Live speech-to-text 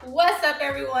What's up,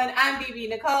 everyone? I'm BB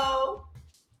Nicole.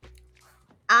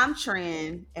 I'm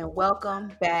Trin, and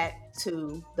welcome back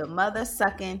to the Mother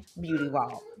Sucking Beauty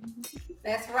Vault.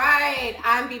 That's right.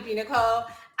 I'm BB Nicole.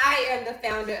 I am the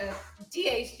founder of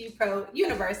DHG Pro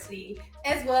University,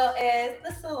 as well as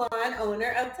the salon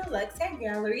owner of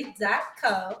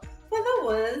DeluxeHairGallery.co for the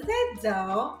ones that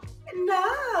don't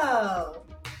know.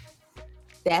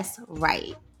 That's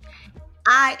right.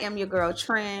 I am your girl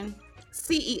Trin,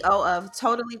 CEO of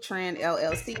Totally Trin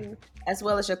LLC, as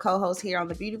well as your co-host here on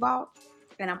the Beauty Vault.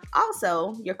 And I'm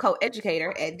also your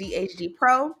co-educator at DHG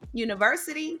Pro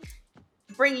University,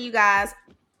 bringing you guys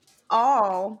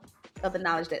all of the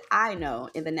knowledge that I know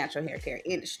in the natural hair care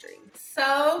industry.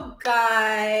 So,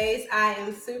 guys, I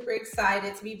am super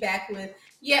excited to be back with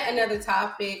yet another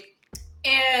topic.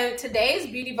 And today's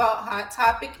Beauty Vault hot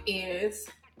topic is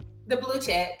the blue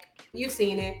check. You've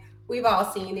seen it. We've all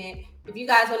seen it. If you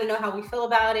guys want to know how we feel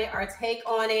about it, our take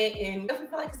on it, and if we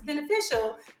feel like it's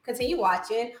beneficial, continue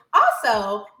watching.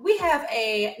 Also, we have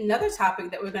another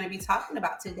topic that we're going to be talking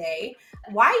about today.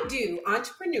 Why do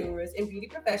entrepreneurs and beauty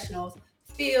professionals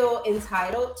feel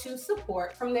entitled to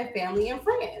support from their family and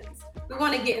friends? We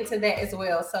want to get into that as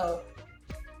well. So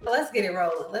let's get it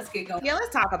rolling. Let's get going. Yeah,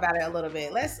 let's talk about it a little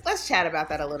bit. Let's chat about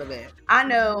that a little bit. I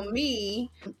know me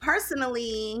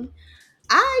personally,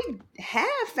 I have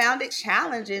found it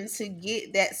challenging to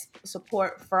get that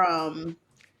support from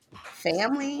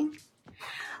family.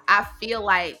 I feel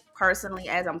like personally,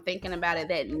 as I'm thinking about it,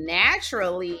 that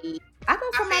naturally I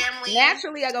go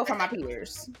for my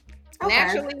peers.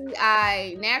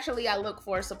 Okay. Naturally I look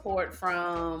for support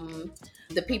from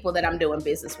the people that I'm doing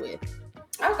business with.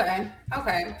 Okay.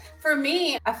 For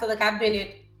me, I feel like I've been at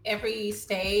every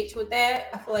stage with that.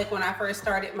 I feel like when I first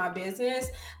started my business,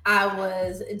 I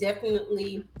was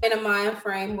definitely in a mind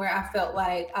frame where I felt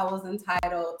like I was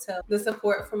entitled to the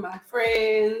support from my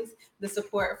friends, the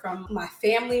support from my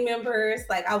family members.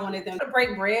 Like, I wanted them to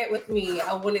break bread with me.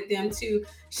 I wanted them to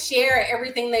share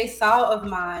everything they saw of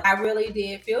mine. I really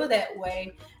did feel that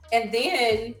way. And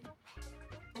then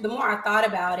the more I thought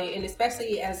about it, and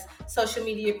especially as social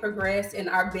media progressed and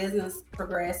our business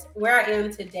progressed, where I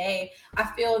am today, I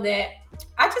feel that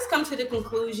I just come to the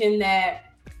conclusion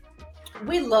that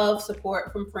we love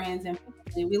support from friends and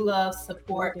family. We love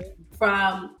support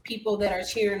from people that are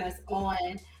cheering us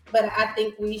on. But I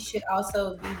think we should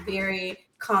also be very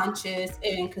conscious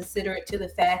and considerate to the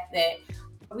fact that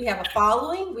we have a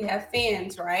following, we have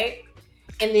fans, right?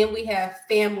 And then we have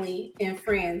family and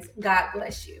friends. God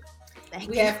bless you.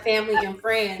 We have family and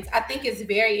friends. I think it's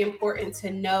very important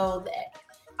to know that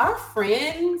our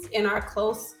friends and our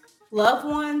close loved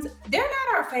ones, they're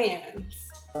not our fans.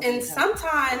 And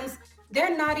sometimes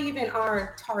they're not even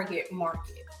our target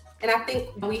market. And I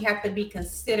think we have to be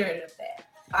considerate of that.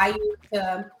 I used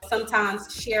to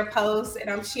sometimes share posts and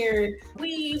I'm sharing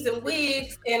weaves and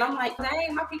wigs, and I'm like,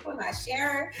 dang, my people not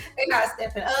sharing, they're not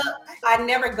stepping up. I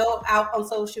never go out on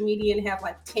social media and have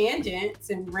like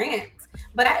tangents and rants,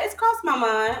 but it's crossed my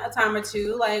mind a time or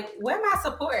two, like, where my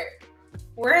support?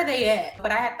 Where are they at?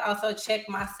 But I have to also check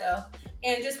myself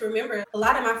and just remember a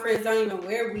lot of my friends don't even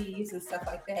wear weaves and stuff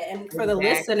like that. And for the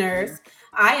listeners,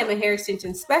 I am a hair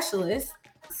extension specialist.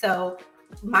 So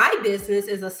my business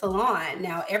is a salon.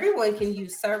 Now everyone can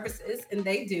use services and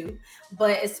they do.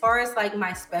 But as far as like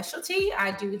my specialty,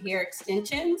 I do hair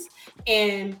extensions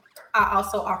and I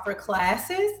also offer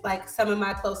classes. Like some of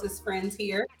my closest friends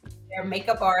here, they're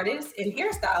makeup artists and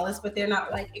hairstylists, but they're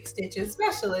not like extension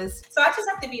specialists. So I just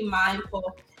have to be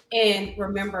mindful and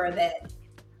remember that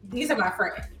these are my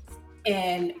friends.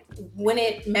 And when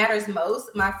it matters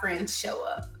most, my friends show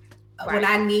up. Right. When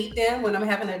I need them, when I'm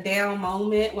having a down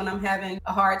moment, when I'm having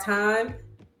a hard time,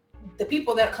 the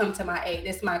people that come to my aid,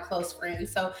 it's my close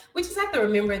friends. So we just have to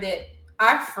remember that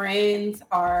our friends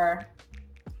are,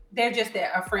 they're just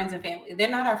there, our friends and family. They're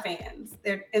not our fans.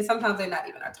 And sometimes they're not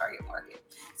even our target market.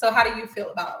 So how do you feel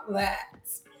about that?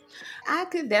 I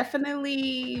could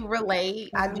definitely relate.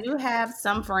 I do have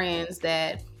some friends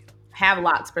that have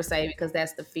locks per se because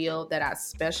that's the field that I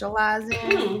specialize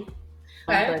in.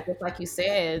 Okay. But just like you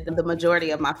said, the majority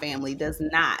of my family does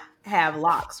not have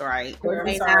locks, right? They I'm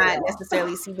may sorry, not y'all.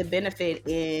 necessarily see the benefit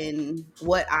in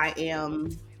what I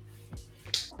am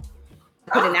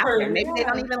putting out there. Maybe they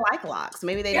don't even like locks.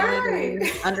 Maybe they don't even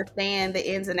understand the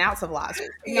ins and outs of locks.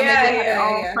 Maybe they have their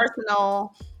own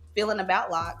personal feeling about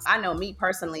locks. I know me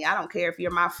personally, I don't care if you're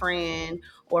my friend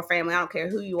or family, I don't care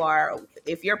who you are.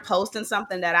 If you're posting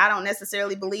something that I don't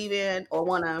necessarily believe in or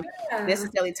want to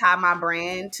necessarily tie my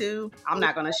brand to, I'm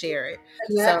not going to share it.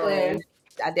 Exactly. So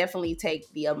I definitely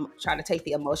try to take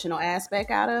the emotional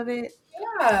aspect out of it.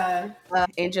 Yeah.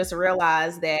 And just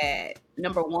realize that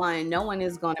number one, no one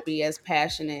is going to be as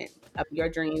passionate of your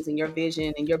dreams and your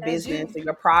vision and your As business you. and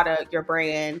your product, your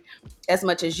brand, as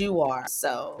much as you are.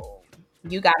 So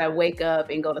you got to wake up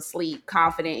and go to sleep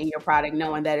confident in your product,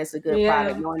 knowing that it's a good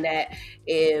product, Yeah. knowing that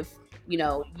if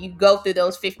you go through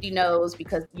those 50 no's,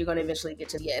 because you're going to eventually get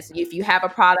to the yes. If you have a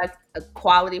product, a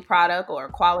quality product or a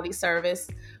quality service,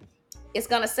 it's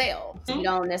going to sell. So you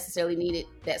don't necessarily need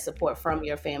that support from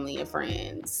your family and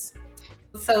friends.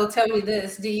 So tell me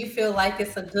this, do you feel like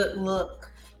it's a good look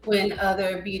when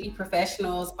other beauty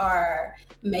professionals are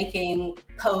making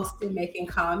posts and making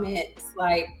comments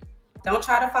like, don't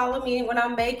try to follow me when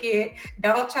I'm naked.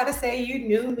 Don't try to say you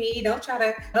knew me. Don't try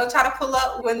to pull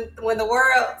up when the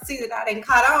world sees that I didn't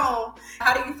caught on.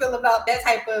 How do you feel about that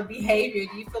type of behavior?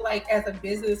 Do you feel like as a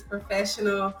business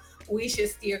professional, we should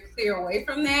steer clear away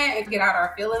from that and get out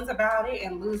our feelings about it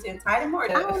and lose entitlement?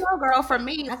 I don't know, girl. For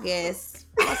me, I guess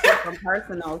it's from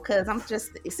personal, because I'm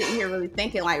just sitting here really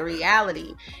thinking like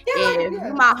reality. If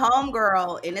you're my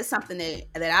homegirl and it's something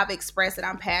that I've expressed that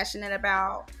I'm passionate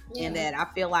about and that I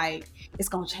feel like it's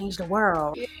gonna change the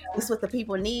world, it's what the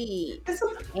people need,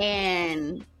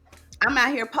 and I'm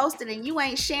out here posting and you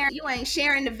ain't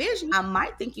sharing the vision, I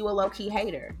might think you a low-key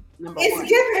hater. It's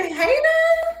giving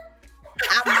hater.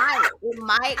 It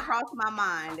might cross my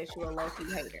mind that you're a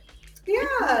low-key hater.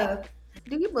 Yeah.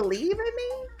 Do you believe in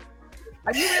me?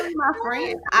 Are you really my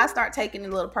friend? I start taking it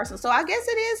a little personal. So I guess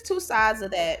it is two sides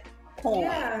of that coin.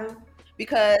 Yeah.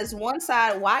 Because one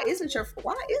side, why isn't your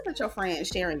friend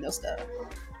sharing your stuff?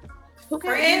 Who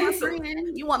Friends,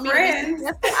 friend? You want me to be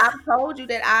successful? I've told you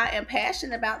that I am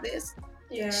passionate about this.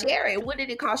 Yeah. Share it. What did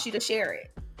it cost you to share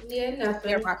it? Yeah, nothing. To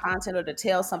share my content or to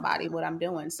tell somebody what I'm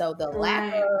doing. So the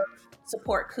lack of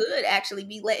support could actually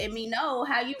be letting me know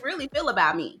how you really feel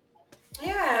about me.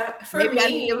 Yeah, maybe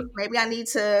I need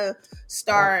to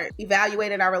start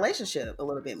evaluating our relationship a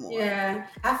little bit more. Yeah,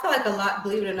 I feel like a lot,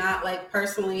 believe it or not, like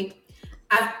personally,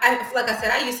 I like I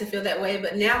said, I used to feel that way,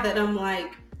 but now that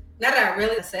I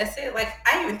really assess it, like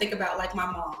I even think about like my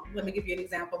mom. Let me give you an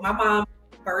example. My mom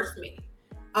birthed me.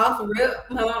 Off rip,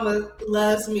 my mama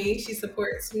loves me. She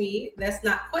supports me. That's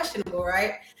not questionable,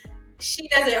 right? She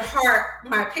doesn't heart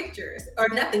my pictures or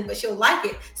nothing, but she'll like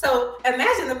it. So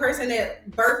imagine the person that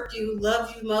birthed you,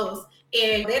 loves you most,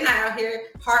 and they're not out here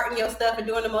hearting your stuff and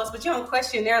doing the most, but you don't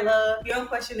question their love, you don't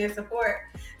question their support.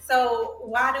 So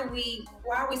why are we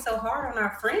so hard on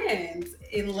our friends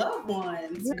and loved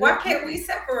ones? Why can't we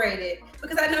separate it?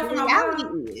 Because I know from my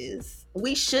mom is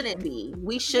we shouldn't be.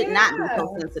 We should not be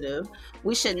so sensitive.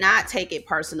 We should not take it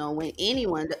personal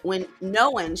when no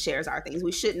one shares our things.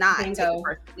 We should not take it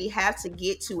personal. We have to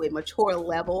get to a mature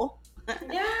level with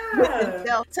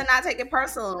yourself to not take it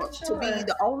personal, to be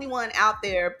the only one out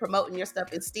there promoting your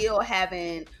stuff and still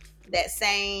having that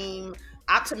same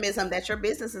optimism that your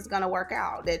business is going to work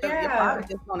out, that your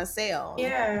product is going to sell.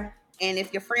 Yeah. And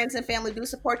if your friends and family do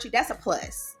support you, that's a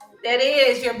plus. That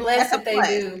is. You're blessed that they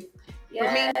do.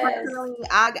 Yes. For me personally,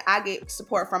 I get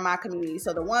support from my community.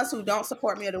 So the ones who don't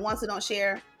support me or the ones who don't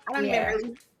share, I don't even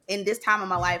really, in this time of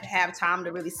my life, have time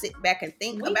to really sit back and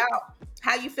think about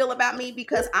how you feel about me,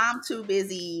 because I'm too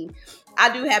busy.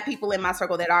 I do have people in my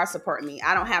circle that are supporting me.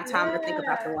 I don't have time to think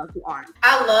about the ones who aren't.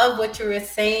 I love what you were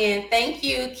saying. Thank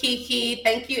you, Kiki.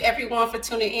 Thank you, everyone, for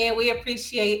tuning in. We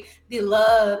appreciate the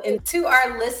love. And to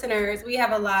our listeners, we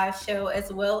have a live show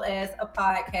as well as a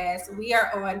podcast. We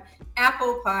are on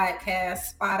Apple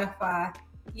Podcasts, Spotify,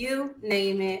 you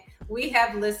name it. We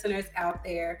have listeners out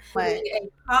there. Leave a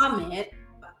comment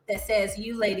that says,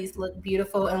 "You ladies look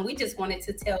beautiful," and we just wanted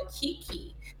to tell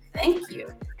Kiki, thank you.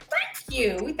 Thank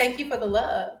you. We thank you for the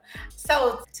love.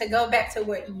 So to go back to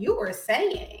what you were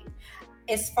saying,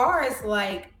 as far as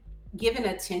like giving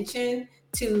attention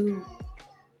to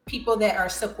people that are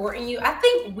supporting you, I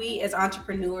think we as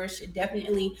entrepreneurs should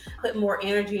definitely put more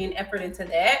energy and effort into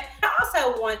that. I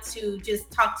also want to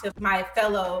just talk to my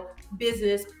fellow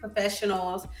business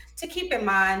professionals to keep in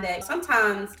mind that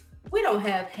sometimes we don't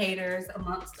have haters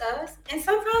amongst us, and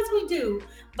sometimes we do,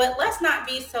 but let's not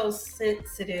be so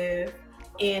sensitive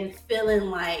and feeling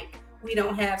like we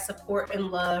don't have support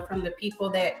and love from the people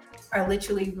that are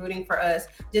literally rooting for us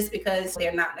just because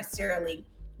they're not necessarily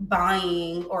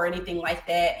buying or anything like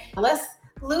that. Let's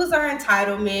lose our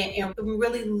entitlement and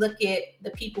really look at the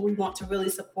people we want to really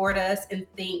support us and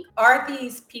think, are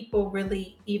these people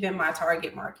really even my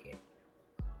target market?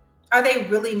 Are they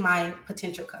really my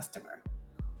potential customer?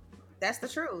 That's the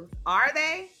truth. Are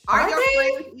they? Are your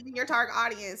friends even your target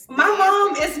audience? My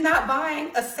mom is not buying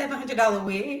a $700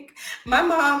 wig. My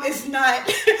mom is not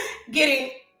getting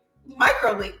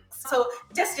micro leaks. So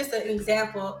that's just an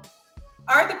example.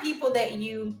 Are the people that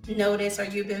you notice or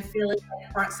you've been feeling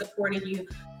like aren't supporting you,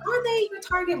 are they your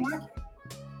target market?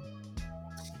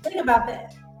 Think about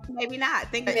that. Maybe not.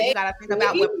 You Maybe. got to think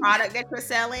about what product that you're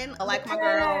selling. Like my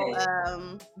girl,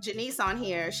 Yes. Janice on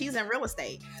here, she's in real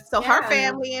estate. So her Yeah.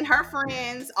 family and her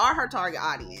friends are her target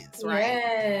audience, right?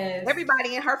 Yes.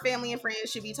 Everybody in her family and friends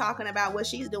should be talking about what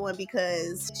she's doing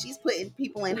because she's putting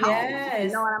people in homes. Yes.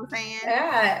 You know what I'm saying?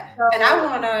 Yeah. So And I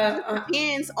want it to,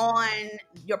 depends on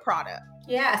your product.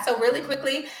 yeah. So really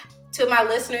quickly, to my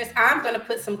listeners, I'm going to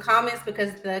put some comments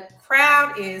because the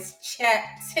crowd is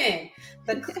chatting.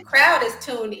 The crowd is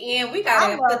tuned in. We got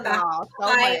to put the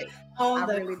light on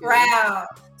the crowd.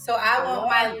 So I want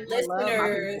my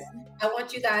listeners, I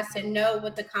want you guys to know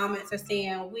what the comments are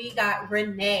saying. We got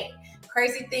Renee.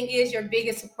 Crazy thing is, your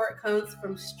biggest support comes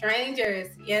from strangers.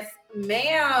 Yes,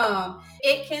 ma'am.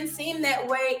 It can seem that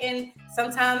way, and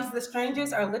sometimes the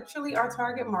strangers are literally our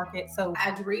target market. So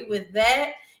I agree with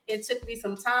that. It took me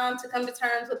some time to come to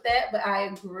terms with that, but I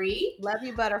agree. Love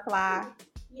you, butterfly.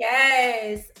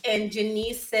 Yes. And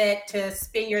Janice said to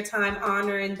spend your time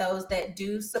honoring those that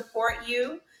do support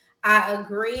you. I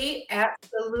agree.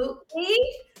 Absolutely.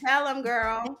 Tell them,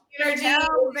 girl. Energy.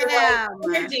 Tell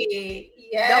them. Energy.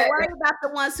 Yes. Don't worry about the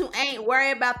ones who ain't.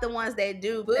 Worry about the ones that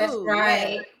do. Boo. That's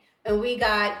right. Yeah. And we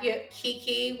got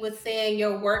Kiki was saying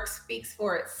your work speaks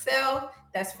for itself.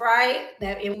 That's right.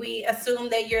 And we assume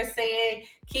that you're saying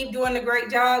keep doing a great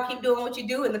job, keep doing what you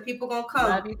do, and the people gonna come.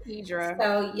 Love you, Tidra.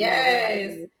 So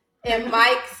yes. And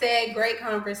Mike said, great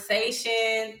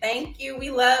conversation. Thank you. We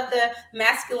love the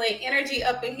masculine energy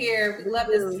up in here. We love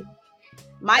this.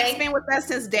 Mike's been with us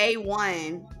since day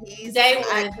one. He's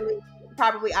actually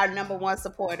probably our number one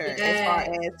supporter as far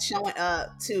as showing up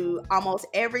to almost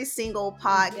every single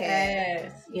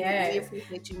podcast. Yes. We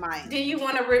appreciate you, Mike. Do you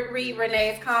want to read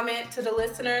Renee's comment to the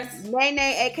listeners? Nene,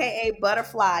 aka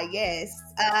Butterfly. Yes.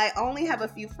 I only have a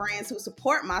few friends who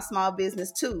support my small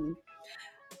business too.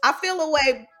 I feel a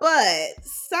way, but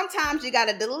sometimes you got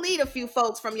to delete a few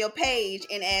folks from your page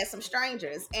and add some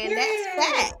strangers. And that's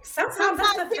facts. Sometimes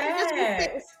that's a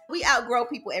fact. We outgrow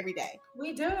people every day.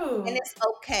 We do. And it's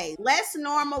okay. Let's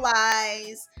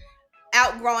normalize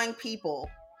outgrowing people,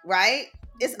 right?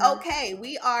 It's okay.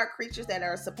 We are creatures that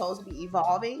are supposed to be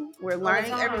evolving. We're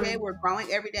learning every day. We're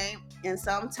growing every day. And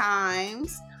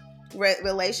sometimes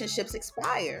relationships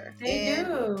expire. They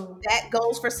do. That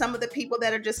goes for some of the people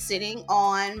that are just sitting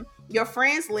on your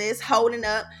friends list, holding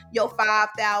up your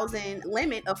 5,000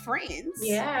 limit of friends.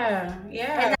 Yeah.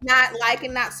 And not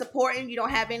liking, not supporting. You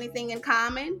don't have anything in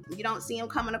common. You don't see them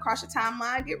coming across your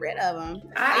timeline. Get rid of them.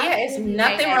 It's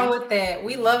nothing wrong with that.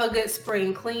 We love a good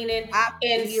spring cleaning.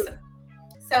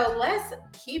 So let's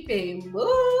keep it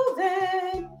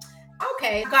moving.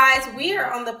 Okay, guys, we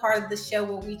are on the part of the show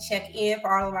where we check in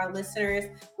for all of our listeners.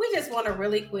 We just want to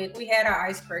really quick, we had our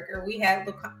icebreaker. We had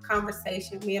the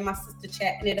conversation, me and my sister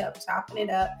chatting it up, chopping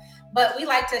it up. But we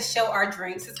like to show our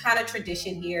drinks. It's kind of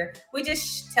tradition here. We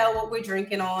just tell what we're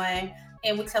drinking on,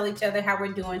 and we tell each other how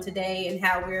we're doing today and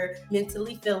how we're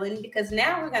mentally feeling, because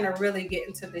now we're going to really get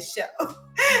into the show.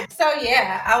 So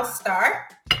yeah, I'll start.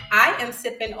 I am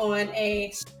sipping on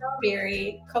a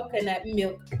strawberry coconut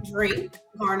milk drink,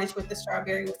 garnished with the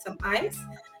strawberry with some ice.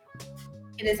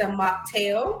 It is a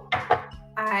mocktail.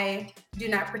 I do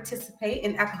not participate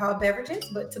in alcohol beverages,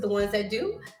 but to the ones that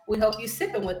do, we hope you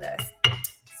sipping with us.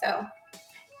 So,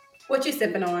 what you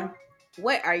sipping on?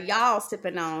 What are y'all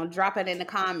sipping on? Drop it in the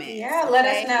comments. Yeah, let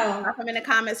us know. Drop them in the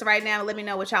comments right now. Let me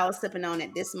know what y'all are sipping on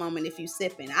at this moment if you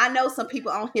sipping. I know some people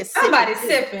on here sipping. Somebody's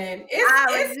sipping. I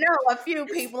already know a few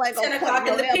people ain't gonna 10 o'clock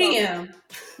in the PM.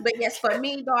 But yes, for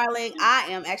me, darling, I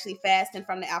am actually fasting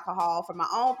from the alcohol for my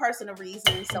own personal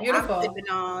reasons. So Beautiful. I'm sipping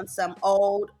on some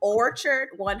Old Orchard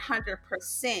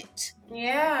 100%.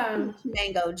 Yeah.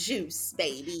 Mango juice,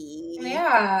 baby.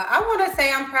 Yeah. I want to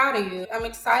say I'm proud of you. I'm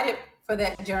excited for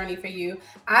that journey for you.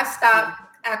 I stopped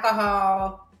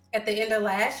alcohol at the end of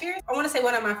last year. I want to say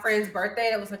one of my friend's birthday.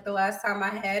 That was like the last time I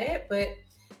had it, but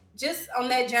just on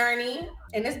that journey,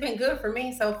 and it's been good for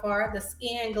me so far. The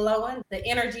skin glowing, the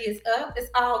energy is up.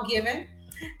 It's all given.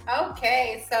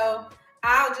 Okay, so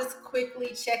I'll just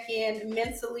quickly check in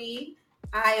mentally.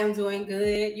 I am doing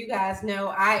good. You guys know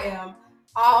I am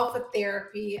all for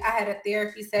therapy. I had a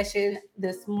therapy session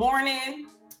this morning.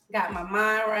 Got my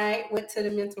mind right, went to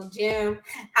the mental gym.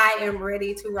 I am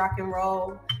ready to rock and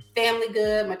roll. Family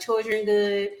good, my children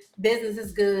good, business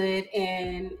is good,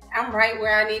 and I'm right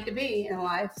where I need to be in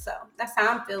life. So that's how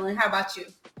I'm feeling. How about you?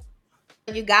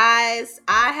 You guys,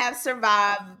 I have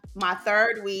survived my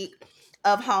third week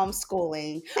of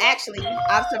homeschooling. Actually,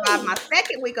 I've survived my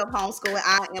second week of homeschooling.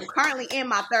 I am currently in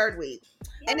my third week.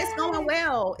 And it's going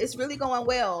well. It's really going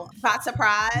well. Not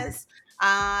surprised.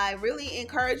 I really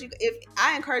encourage you. If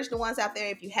I encourage the ones out there,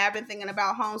 if you have been thinking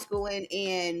about homeschooling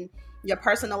and your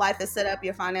personal life is set up,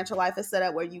 your financial life is set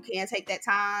up where you can take that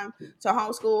time to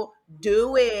homeschool,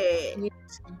 do it.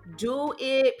 Do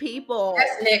it, people.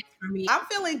 That's next for me. I'm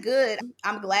feeling good.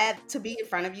 I'm glad to be in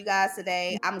front of you guys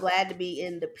today. I'm glad to be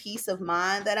in the peace of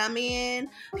mind that I'm in,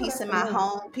 peace in my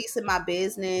home, peace in my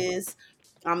business.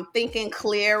 I'm thinking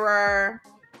clearer.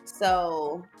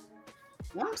 So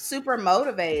I'm super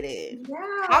motivated.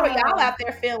 Yeah. How are y'all out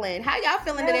there feeling? How y'all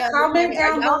feeling today? Comment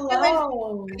Are down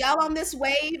below. y'all on this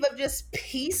wave of just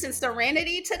peace and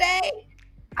serenity today?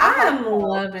 I'm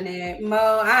loving it.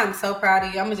 Mo, I'm so proud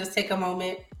of you. I'm going to just take a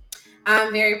moment.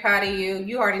 I'm very proud of you.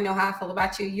 You already know how I feel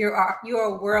about you. You're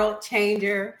a world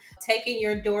changer. Taking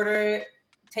your daughter,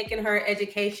 taking her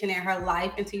education and her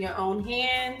life into your own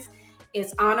hands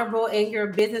is honorable, and you're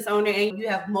a business owner and you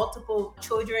have multiple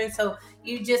children. So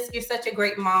you're such a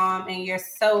great mom and you're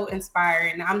so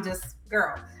inspiring.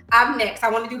 Girl, I'm next. I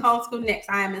want to do homeschool next.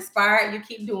 I am inspired. You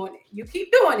keep doing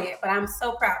it. But I'm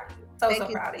so proud of you. So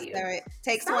proud of you.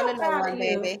 Takes one to know one,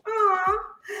 baby. Aww.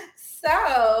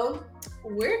 So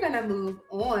we're gonna move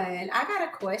on. I got a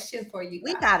question for you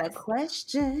guys. We got a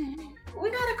question.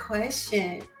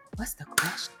 What's the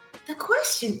question? The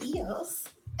question is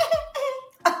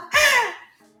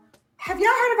have y'all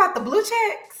heard about the blue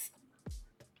checks?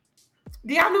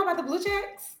 Do y'all know about the blue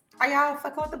checks? Are y'all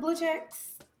fucking with the blue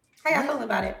checks? How y'all feeling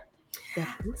about it? The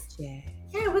blue check.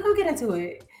 Yeah, we're gonna get into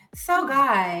it. So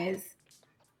guys,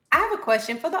 I have a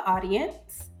question for the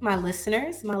audience, my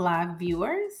listeners, my live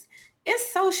viewers.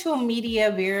 Is social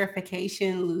media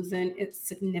verification losing its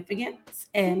significance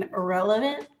and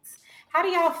relevance? How do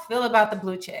y'all feel about the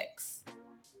blue checks?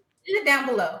 Leave it down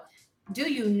below.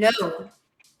 Do you know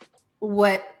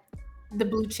what the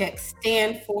blue checks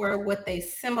stand for, what they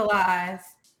symbolize,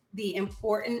 the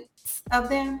importance of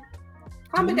them?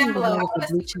 Comment down below. I want to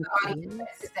see what the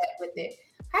audience is at with it.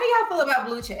 How do y'all feel about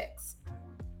blue checks?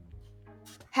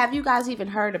 Have you guys even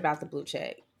heard about the blue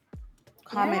check?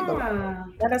 Comment below.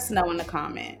 Let us know in the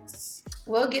comments.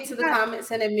 We'll get to the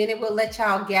comments in a minute. We'll let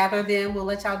y'all gather them. We'll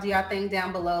let y'all do your thing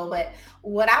down below. But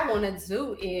what I want to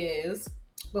do is,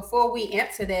 before we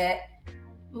answer that,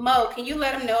 Mo, can you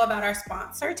let them know about our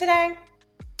sponsor today?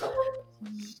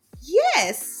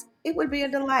 Yes, it would be a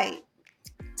delight.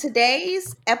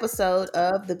 Today's episode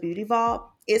of The Beauty Vault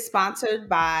is sponsored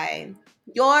by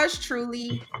yours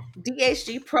truly,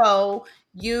 DHG Pro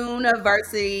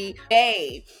University.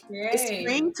 Hey, it's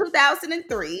spring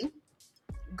 2003.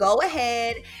 Go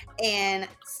ahead and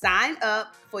sign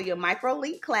up for your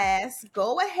micro-link class.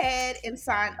 Go ahead and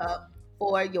sign up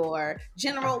for your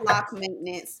general lock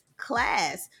maintenance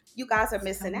class. You guys are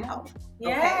missing out.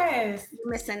 Yes. Okay?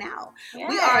 You're missing out. Yes.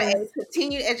 We are a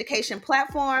continued education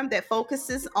platform that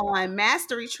focuses on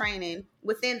mastery training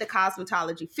within the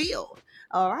cosmetology field.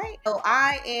 All right. So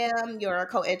I am your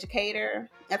co-educator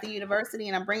at the university,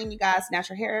 and I'm bringing you guys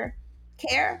natural hair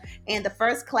care. And the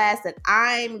first class that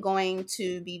I'm going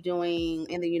to be doing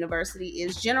in the university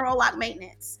is general lock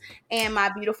maintenance. And my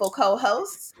beautiful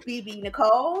co-host, BB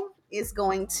Nicole, is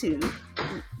going to,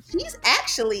 she's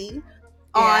actually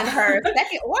on her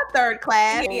second or third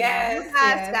class. Yes, you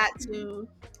guys got to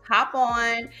hop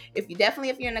on. If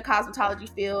you're in the cosmetology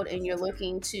field and you're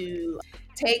looking to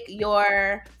take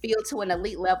your field to an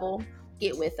elite level,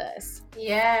 get with us.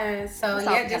 Yes. So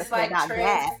just like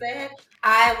Trent said,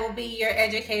 I will be your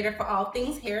educator for all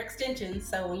things hair extensions.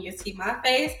 So when you see my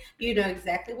face, you know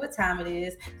exactly what time it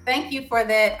is. Thank you for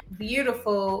that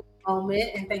beautiful moment,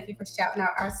 and thank you for shouting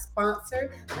out our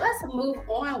sponsor. Let's move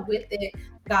on with it,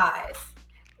 guys.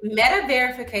 Meta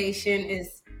verification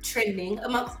is trending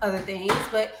amongst other things,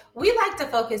 but we like to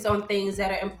focus on things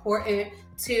that are important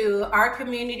to our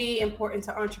community, important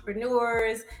to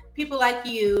entrepreneurs, people like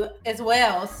you as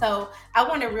well. So I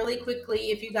want to really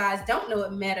quickly, if you guys don't know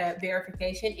what meta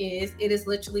verification is, it is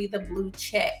literally the blue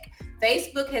check.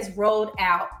 Facebook has rolled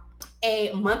out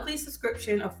a monthly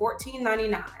subscription of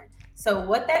 $14.99. So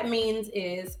what that means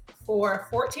is for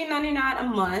 $14.99 a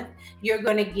month, you're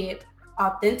going to get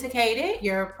authenticated.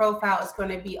 Your profile is going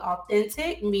to be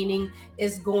authentic, meaning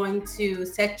it's going to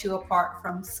set you apart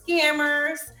from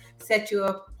scammers, set you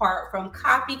apart from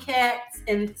copycats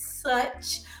and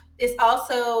such. It's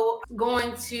also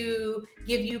going to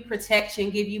give you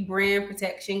protection, give you brand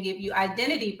protection, give you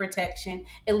identity protection.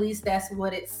 At least that's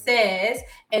what it says.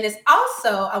 And it's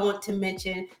also, I want to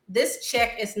mention, this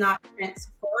check is not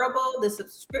transferable. The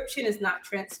subscription is not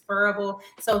transferable.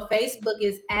 So Facebook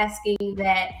is asking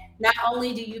that not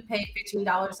only do you pay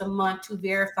 $15 a month to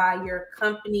verify your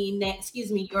company name,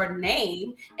 your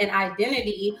name and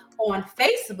identity on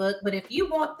Facebook, but if you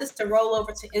want this to roll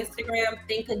over to Instagram,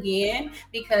 think again,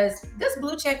 because this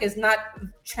blue check is not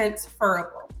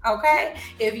transferable. Okay.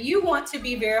 If you want to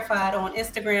be verified on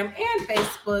Instagram and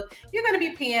Facebook, you're going to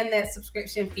be paying that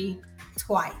subscription fee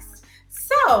twice.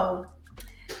 So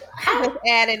I'm just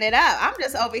adding it up. I'm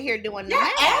just over here doing the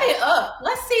math. Add it up.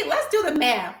 Let's see. Let's do the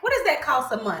math. What does that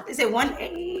cost a month? Is it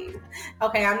 180?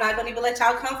 Okay, I'm not going to even let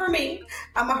y'all come for me.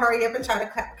 I'm going to hurry up and try to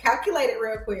calculate it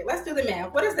real quick. Let's do the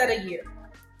math. What is that a year?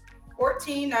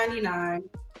 $14.99.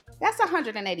 That's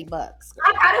 $180. I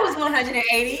thought it was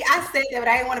 180. I said that, but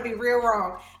I didn't want to be real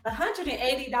wrong.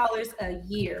 $180 a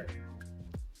year.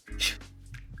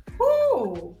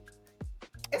 Woo!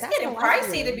 It's getting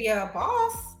pricey to be a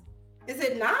boss. Is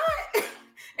it not?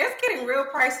 It's getting real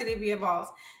pricey to be a boss.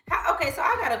 Okay, so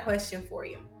I got a question for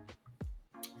you.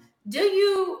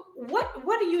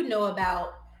 What do you know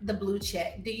about the blue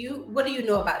check? What do you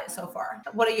know about it so far?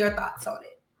 What are your thoughts on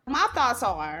it? My thoughts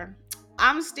are,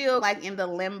 I'm still like in the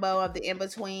limbo of the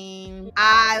in-between.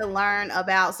 I learn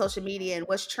about social media and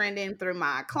what's trending through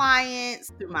my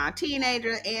clients, through my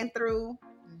teenagers, and through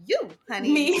you,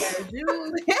 honey. Me.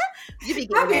 You be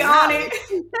getting on it.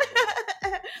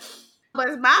 But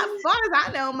as far as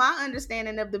I know, my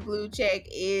understanding of the blue check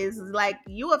is like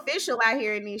you official out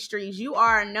here in these streets. You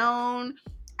are known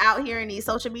out here in these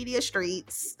social media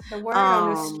streets. The word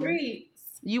on the streets.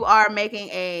 You are making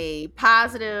a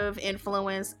positive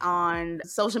influence on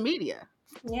social media.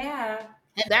 Yeah.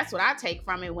 And that's what I take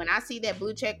from it. When I see that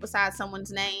blue check beside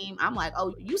someone's name, I'm like,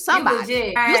 oh, you somebody.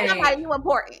 You somebody, you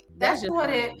important. That's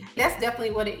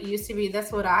definitely what it used to be.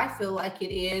 That's what I feel like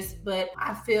it is. But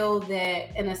I feel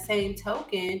that in the same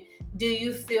token, do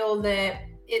you feel that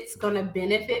it's going to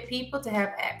benefit people to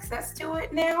have access to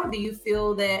it now? Do you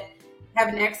feel that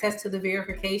having access to the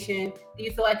verification, do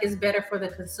you feel like it's better for the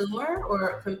consumer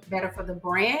or better for the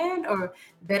brand or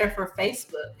better for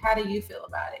Facebook? How do you feel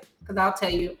about it? Because I'll tell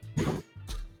you.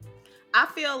 I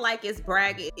feel like it's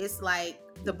bragging. It's like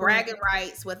the bragging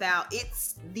rights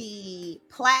it's the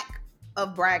plaque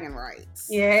of bragging rights.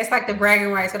 Yeah, it's like the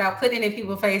bragging rights without putting it in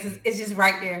people's faces. It's just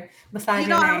right there beside your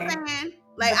name. You know what I'm saying?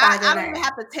 Like I don't even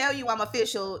have to tell you I'm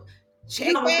official.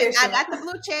 Check that. I got the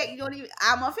blue check.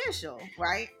 I'm official,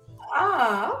 right?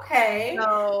 Oh, okay.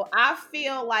 So I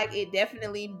feel like it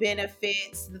definitely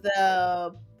benefits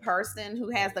the person who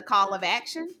has the call of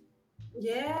action.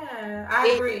 Yeah, I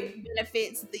agree. It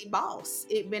benefits the boss.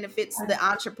 It benefits the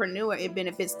entrepreneur. It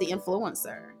benefits the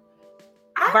influencer.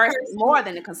 More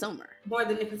than the consumer. More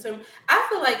than the consumer. I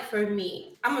feel like for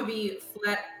me, I'm going to be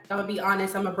flat. I'm going to be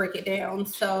honest. I'm going to break it down.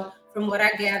 So from what I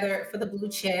gathered for the blue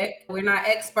check, we're not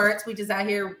experts. We just out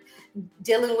here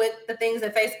dealing with the things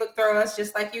that Facebook throw us,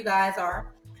 just like you guys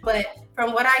are. But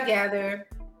from what I gather,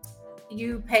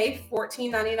 you pay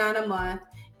 $14.99 a month.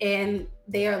 And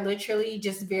they are literally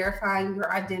just verifying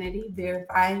your identity,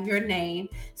 verifying your name.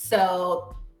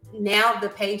 So now the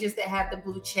pages that have the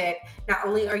blue check, not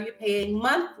only are you paying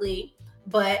monthly,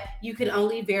 but you can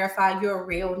only verify your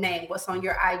real name, what's on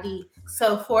your ID.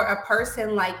 So for a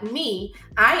person like me,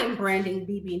 I am branding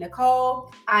BB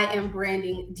Nicole, I am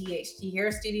branding DHG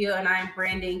Hair Studio, and I am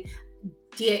branding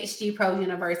DHG Pro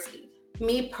University.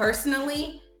 Me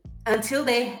personally, until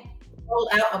they roll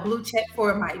out a blue check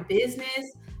for my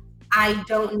business, I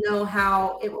don't know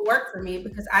how it would work for me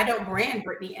because I don't brand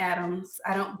Brittany Adams.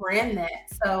 I don't brand that.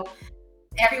 So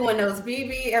everyone knows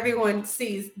BB. Everyone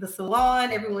sees the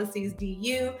salon. Everyone sees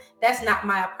DU. That's not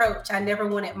my approach. I never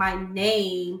wanted my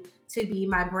name to be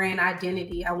my brand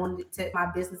identity. I wanted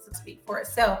my business to speak for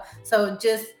itself. So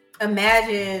just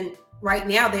imagine right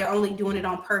now they're only doing it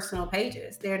on personal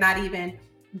pages. They're not even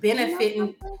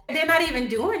benefiting. They're not even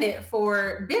doing it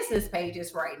for business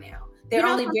pages right now. They're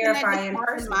only verifying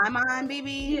in my mind,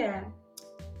 BB. Yeah.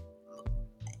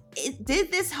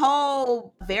 Did this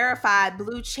whole verified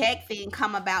blue check thing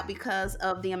come about because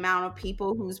of the amount of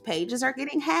people whose pages are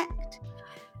getting hacked?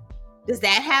 Does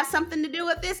that have something to do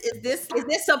with this? Is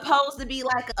this supposed to be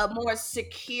like a more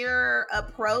secure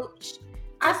approach?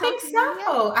 I think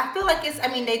so. I feel like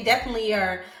they definitely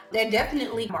are. They're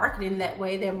definitely marketing that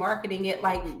way. They're marketing it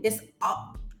like it's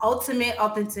ultimate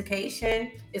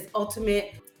authentication. It's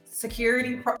ultimate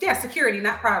security. Security,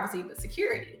 not privacy, but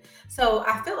security. So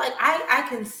I feel like I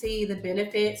can see the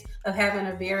benefits of having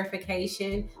a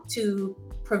verification to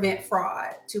prevent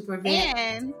fraud, to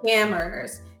prevent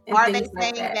scammers. Are they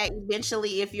saying that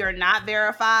eventually, if you're not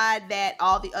verified, that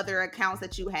all the other accounts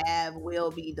that you have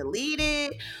will be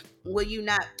deleted? Will you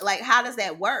not, like, how does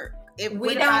that work? If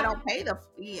I don't pay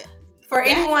For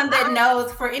anyone that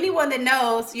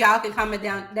knows, y'all can comment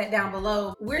down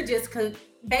below. We're just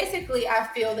basically, I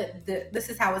feel that this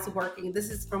is how it's working. This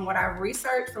is from what I've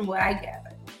researched, from what I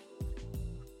gather.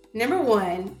 Number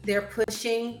one, they're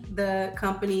pushing they're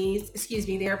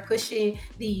pushing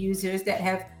the users that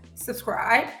have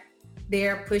subscribed.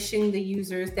 They're pushing the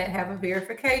users that have a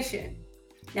verification.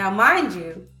 Now, mind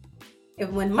you,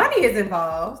 when money is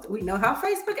involved, we know how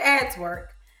Facebook ads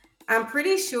work. I'm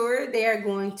pretty sure they are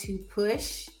going to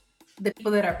push the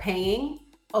people that are paying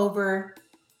over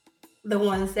the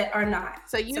ones that are not.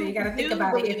 So you got to think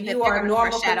about it. If you are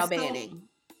normal shadow banning,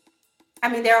 I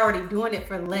mean, they're already doing it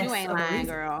for less. You ain't lying,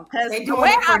 girl. They're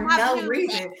doing it for no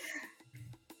reason.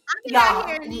 I'm out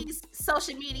here in these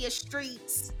social media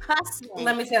streets hustling.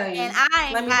 Let me tell you. And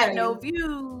I ain't got no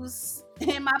views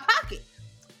in my pocket.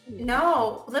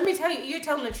 No, let me tell you, you're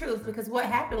telling the truth, because what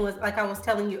happened was, like I was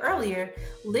telling you earlier,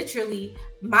 literally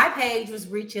my page was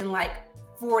reaching like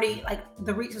 40, like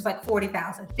the reach was like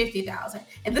 40,000, 50,000.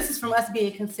 And this is from us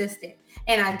being consistent.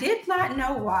 And I did not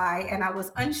know why. And I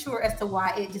was unsure as to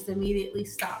why it just immediately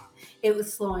stopped. It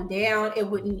was slowing down. It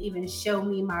wouldn't even show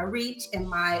me my reach and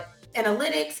my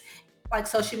analytics. Like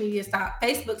social media stopped.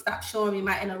 Facebook stopped showing me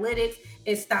my analytics.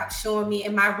 It stopped showing me,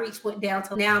 and my reach went down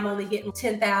to now I'm only getting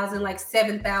 10,000, like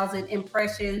 7,000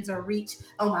 impressions or reach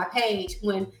on my page,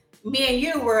 when me and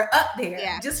you were up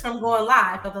there just from going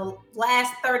live. For the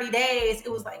last 30 days,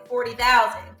 it was like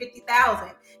 40,000,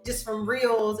 50,000 just from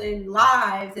reels and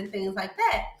lives and things like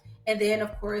that. And then,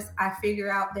 of course, I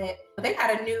figure out that they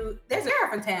got there's a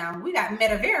Verify in town. We got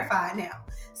Meta Verified now.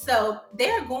 So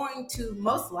they're going to,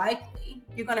 most likely,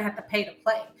 you're going to have to pay to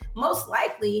play. Most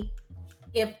likely,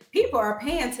 if people are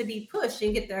paying to be pushed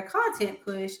and get their content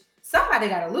pushed, somebody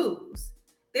got to lose.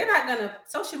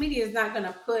 Social media is not going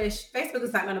to push, Facebook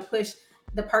is not going to push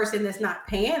the person that's not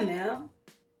paying them.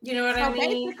 You know what I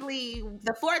mean? Basically,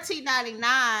 the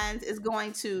 $14.99 is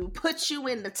going to put you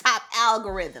in the top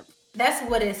algorithm. That's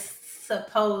what it's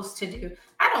supposed to do.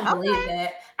 I don't believe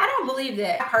that. I don't believe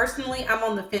that. Personally, I'm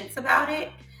on the fence about it,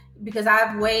 because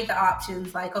I've weighed the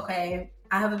options. Like, okay,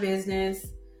 I have a business.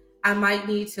 I might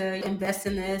need to invest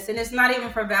in this. And it's not even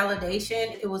for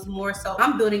validation. It was more so,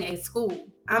 I'm building a school.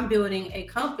 I'm building a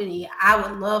company. I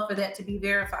would love for that to be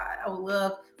verified. I would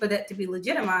love for that to be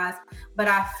legitimized. But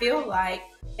I feel like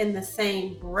in the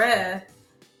same breath,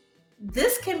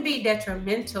 this can be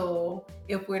detrimental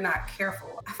if we're not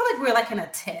careful. I feel like we're like in a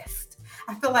test.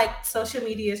 I feel like social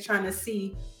media is trying to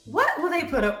see, what will they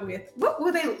put up with? What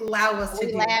will they allow us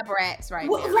to do? Lab rats right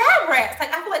now. Lab rats.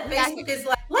 Like, I feel like Facebook is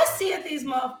like, let's see if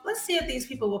these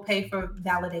people will pay for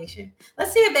validation.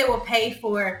 Let's see if they will pay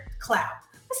for clout.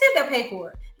 Let's see if they'll pay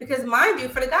for it. Because mind you,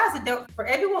 for the guys that don't, for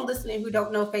everyone listening who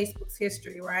don't know Facebook's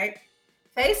history, right?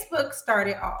 Facebook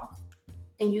started off,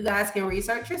 and you guys can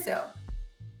research yourself.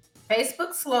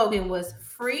 Facebook's slogan was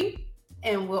free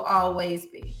and will always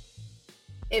be.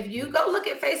 If you go look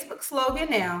at Facebook's slogan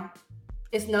now,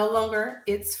 it's no longer,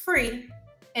 it's free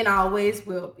and always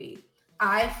will be.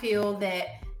 I feel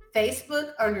that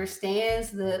Facebook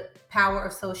understands the power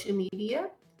of social media.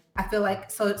 I feel like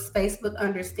Facebook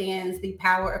understands the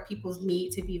power of people's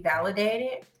need to be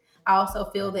validated. I also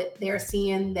feel that they're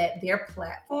seeing that their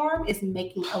platform is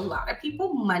making a lot of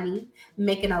people money,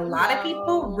 making a lot of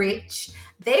people rich.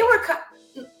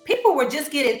 People were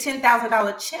just getting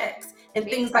 $10,000 checks and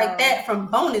things like that from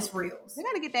bonus reels. They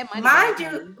gotta get that money.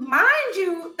 Mind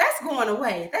you, that's going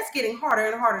away. That's getting harder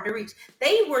and harder to reach.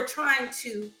 They were trying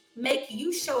to make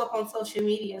you show up on social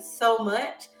media so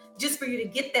much just for you to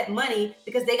get that money,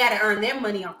 because they got to earn their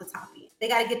money off the top end. They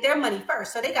got to get their money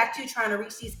first. So they got you trying to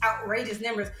reach these outrageous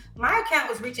numbers. My account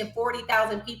was reaching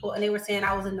 40,000 people, and they were saying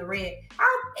I was in the red.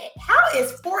 How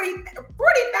is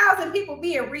 40,000 people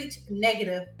being reached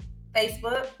negative,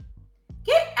 Facebook?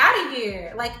 Get out of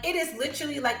here. Like, it is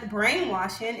literally like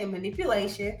brainwashing and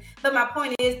manipulation. But my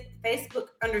point is, Facebook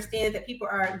understands that people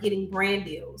are getting brand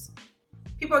deals.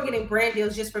 People are getting brand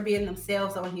deals just for being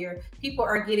themselves on here. People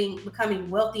are becoming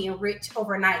wealthy and rich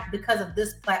overnight because of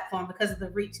this platform, because of the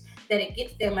reach that it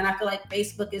gets them. And I feel like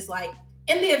Facebook is like,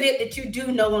 in the event that you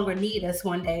do no longer need us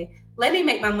one day, let me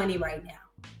make my money right now.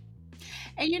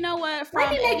 And you know what?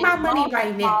 Let me make my money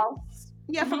right now.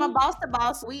 Yeah, from a boss to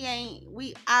boss, I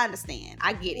understand.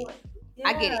 I get it. Yeah.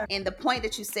 I get it. And the point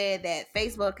that you said that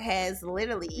Facebook has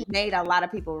literally made a lot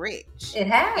of people rich. It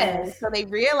has. And so they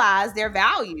realize their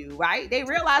value, right? They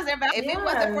realize their value. If it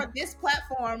wasn't for this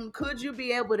platform, could you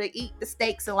be able to eat the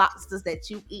steaks and lobsters that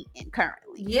you eat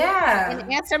currently? Yeah. And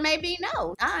the answer may be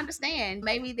no. I understand.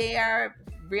 Maybe they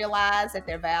realize that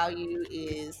their value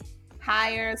is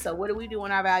higher. So what do we do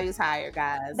when our value is higher,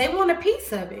 guys? They want a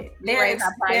piece of it. They raise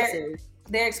our prices.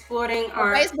 They're exploiting So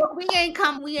our. Facebook, we ain't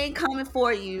coming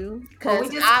for you Well, because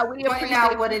we just we pointing appreciate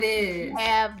out what it you is.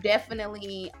 have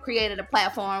definitely created a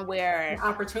platform where I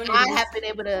Opportunities have been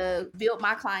able to build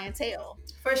my clientele.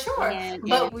 for sure, And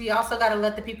but we also got to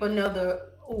let the people know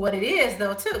what it is,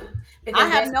 though, too, I because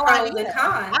have there's no pros idea. and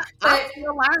cons. I'm But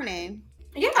still learning.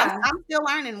 yeah, I'm still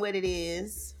learning what it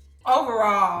is.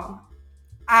 overall,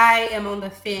 I am on the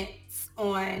fence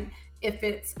on if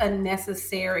it's a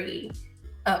necessary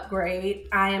upgrade.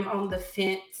 I am on the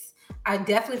fence. I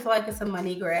definitely feel like it's a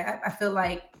money grab. I feel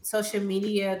like social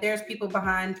media, there's people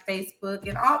behind Facebook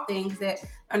and all things that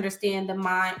understand the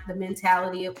mind, the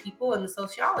mentality of people and the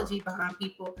sociology behind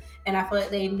people. And I feel like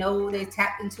they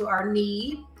tapped into our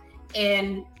need.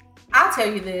 And I'll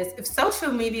tell you this, if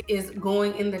social media is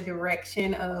going in the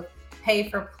direction of pay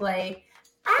for play,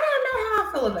 I don't know how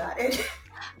I feel about it.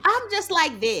 I'm just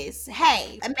like this.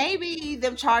 Hey, maybe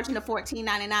them charging the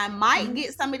 $14.99 might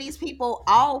get some of these people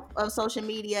off of social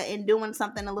media and doing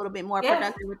something a little bit more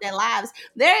productive with their lives.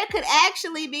 There could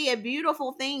actually be a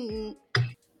beautiful thing.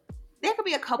 There could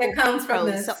be a couple that comes from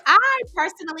pros. this. So I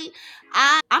personally,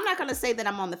 I'm not going to say that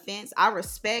I'm on the fence. I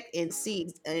respect and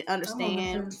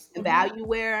understand and value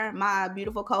where my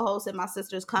beautiful co-host and my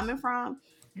sister's coming from.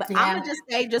 But I'm going to just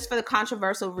say, just for the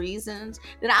controversial reasons,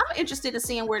 that I'm interested in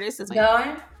seeing where this is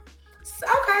going.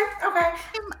 Okay.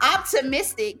 I'm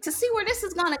optimistic to see where this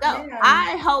is going to go. Yeah.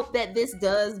 I hope that this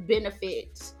does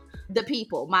benefit the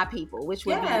people, my people, which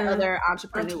would be other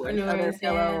entrepreneurs, other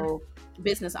fellow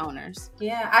business owners.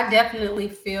 Yeah, I definitely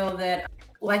feel that,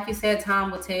 like you said, time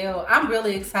will tell. I'm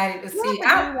really excited to see.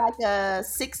 I like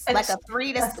a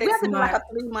 3 to 6 month, like a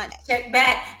 3 month check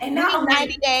back, and not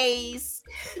 90 days.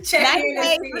 Check 90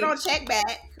 days, we're gonna check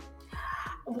back.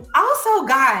 Also,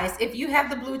 guys, if you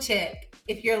have the blue check,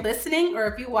 if you're listening or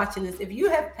if you're watching this, if you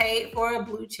have paid for a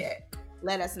blue check,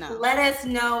 let us know. Let us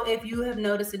know if you have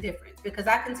noticed a difference, because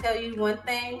I can tell you one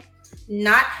thing.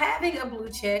 Not having a blue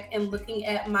check and looking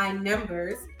at my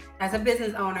numbers as a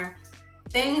business owner,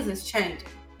 things is changing.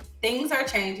 Things are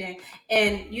changing.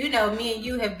 And you know, me and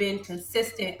you have been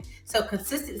consistent. So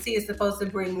consistency is supposed to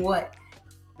bring what?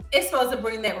 It's supposed to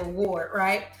bring that reward,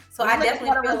 right? So I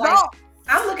definitely feel like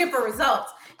I'm looking for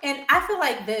results. And I feel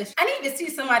like this, I need to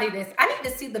see I need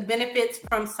to see the benefits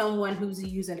from someone who's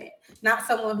using it, not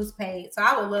someone who's paid. So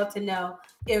I would love to know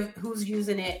who's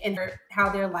using it and how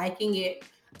they're liking it,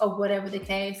 or whatever the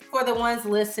case. For the ones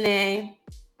listening,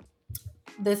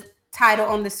 the title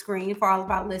on the screen for all of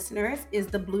our listeners is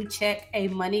the blue check a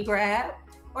money grab,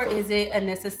 or is it a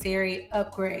necessary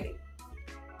upgrade?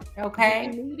 Okay.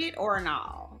 Do you need it or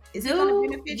not? Is it going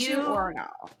to benefit you or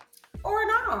not? Or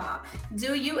not?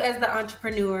 Do you, as the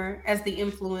entrepreneur, as the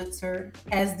influencer,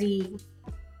 as the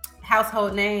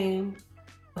household name,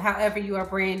 however you are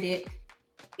branded,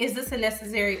 is this a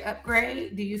necessary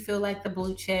upgrade? Do you feel like the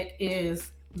blue check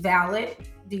is valid?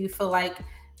 Do you feel like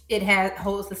it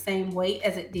holds the same weight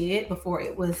as it did before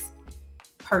it was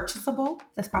purchasable?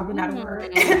 That's probably not a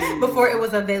word. Before it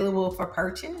was available for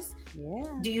purchase. Yeah.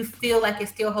 Do you feel like it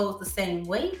still holds the same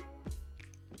weight?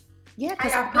 Yeah,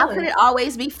 because how could it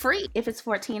always be free if it's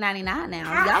 $14.99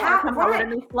 now? Y'all want to come up with a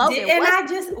new slogan?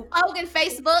 Slogan,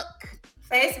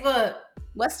 Facebook.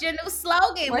 What's your new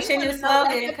slogan? What's your new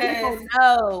slogan? Because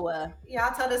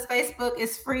y'all told us Facebook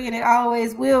is free and it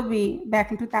always will be back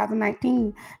in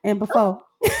 2019 and before.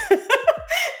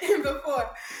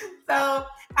 So,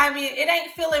 I mean, it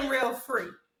ain't feeling real free.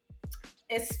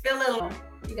 It's feeling,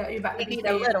 you about to need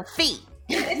a little fee.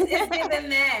 It's even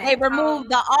that. They removed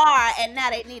the R and now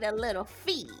they need a little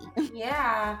fee.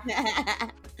 Yeah.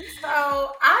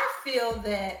 So I feel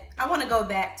that I want to go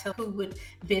back to who would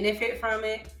benefit from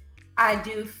it. I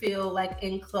do feel like,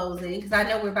 in closing, because I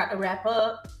know we're about to wrap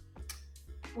up.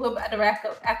 We're about to wrap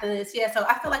up after this. Yeah. So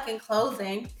I feel like, in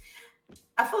closing,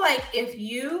 I feel like if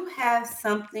you have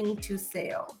something to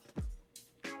sell,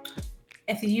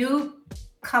 if you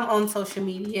come on social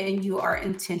media and you are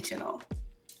intentional,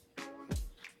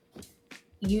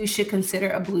 you should consider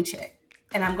a blue check.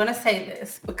 And I'm going to say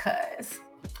this because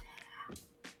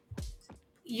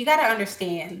you got to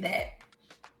understand that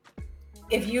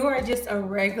if you are just a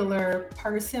regular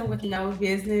person with no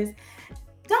business,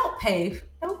 don't pay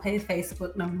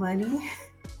Facebook no money.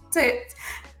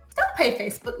 Don't pay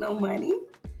Facebook no money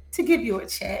to give you a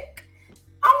check.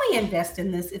 Only invest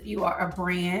in this if you are a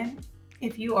brand,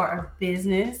 if you are a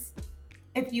business,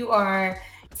 if you are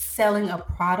selling a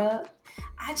product.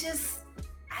 I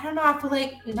don't know. I feel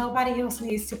like nobody else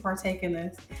needs to partake in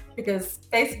this, because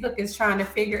Facebook is trying to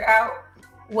figure out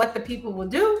what the people will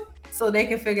do so they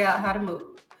can figure out how to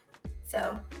move.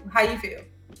 So, how you feel?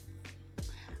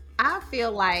 I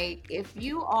feel like if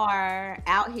you are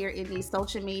out here in these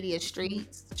social media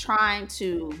streets trying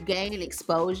to gain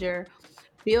exposure,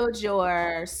 build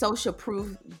your social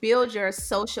proof, build your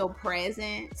social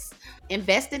presence,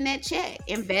 invest in that check,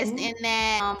 invest in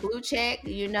that blue check.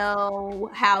 You know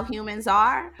how humans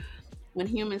are. When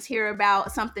humans hear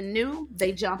about something new,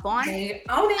 they jump on it. They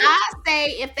own it. I say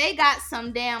if they got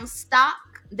some damn stock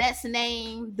that's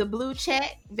named the blue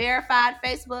check verified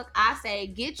Facebook, I say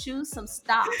get you some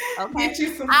stock. Okay. Get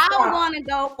you some I stock. want to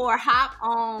go for hop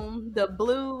on the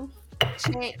blue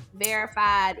check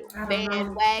verified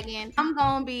bandwagon. I'm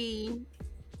gonna be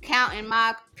counting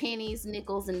my pennies,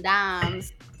 nickels, and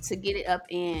dimes to get it up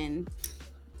in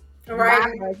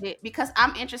my budget because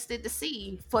I'm interested to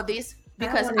see for this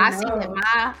because I see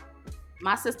that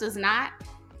my sister's not.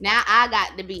 Now I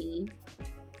got to do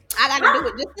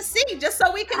it just to see, just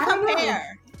so we can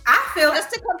compare. I feel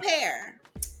just to compare.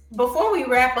 Before we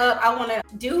wrap up, I'm gonna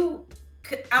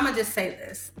just say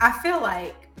this. I feel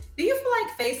like, do you feel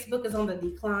like Facebook is on the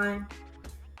decline?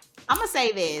 I'm gonna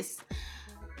say this.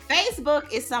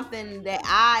 Facebook is something that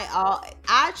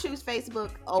I choose Facebook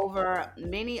over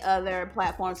many other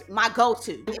platforms. My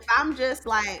go-to. If I'm just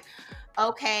like,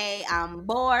 okay, I'm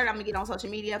bored, I'm gonna get on social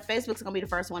media, Facebook's gonna be the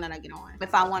first one that I get on.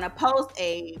 If I want to post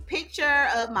a picture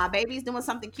of my babies doing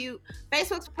something cute,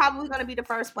 Facebook's probably gonna be the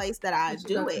first place that I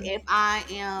do it. If I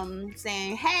am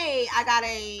saying, hey, I got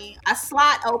a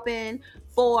slot open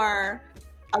for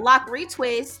a lock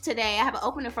retwist today, I have an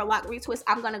opening for a lock retwist,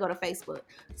 I'm gonna go to Facebook.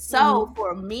 So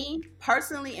for me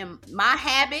personally, and my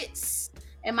habits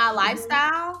and my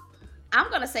lifestyle, I'm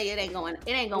gonna say it ain't going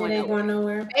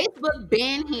nowhere. Facebook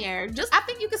been here. I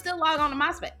think you can still log on to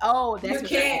MySpace. Oh, that's you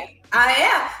can't. I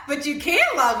am, but you can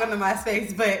log on to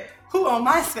MySpace. But who on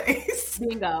MySpace?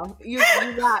 Bingo, you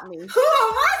got me. Who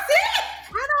on MySpace?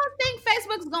 I don't think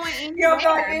Facebook's going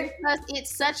anywhere because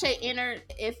it's such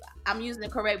if I'm using the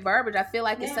correct verbiage, I feel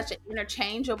like it's such an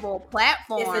interchangeable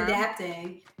platform. It's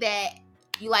adapting. That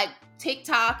you like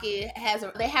TikTok.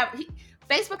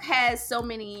 Facebook has so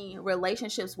many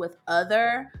relationships with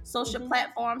other social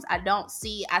platforms. I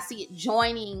see it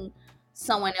joining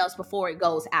someone else before it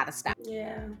goes out of style.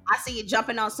 Yeah. I see it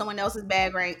jumping on someone else's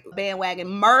bandwagon,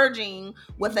 merging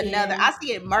with another. I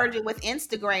see it merging with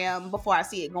Instagram before I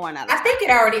see it going out of style. I think it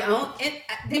already owns it.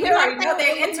 They already know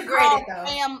they're integrated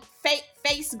though.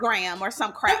 Facegram or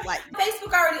some crap like that.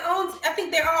 Facebook already owns. I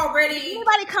think they're already.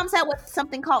 Anybody comes out with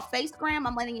something called Facegram,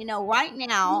 I'm letting you know right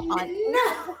now on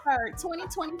April 3rd,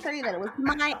 2023 that it was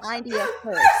my idea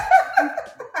first.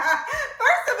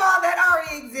 First of all, that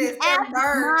already exists.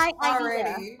 My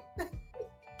idea.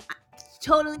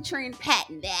 Totally Trend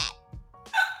patent that.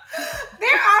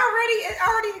 It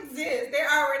already exists.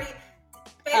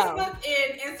 Facebook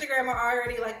and Instagram are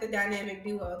already like the dynamic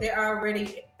duo. They're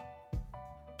already.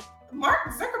 Mark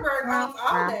Zuckerberg owns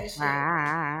all that shit.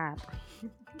 I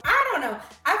don't know.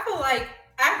 I feel like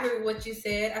I agree with what you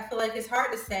said. I feel like it's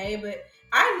hard to say, but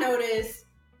I noticed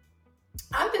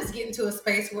I'm just getting to a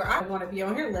space where I want to be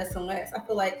on here less and less. I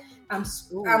feel like I'm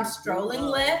strolling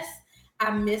less.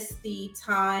 I miss the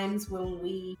times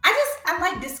when I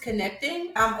like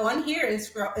disconnecting. I'm on here and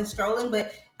strolling,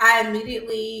 but I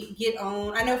immediately get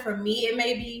on. I know for me, it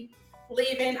may be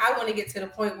leaving. I want to get to the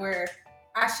point where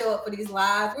I show up for these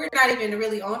lives. We're not even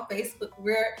really on Facebook.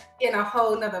 We're in a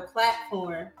whole nother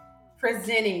platform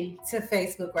presenting to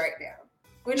Facebook right now.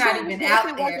 We're not even out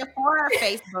there. If it wasn't for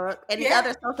Facebook and the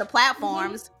other social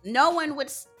platforms, no one would.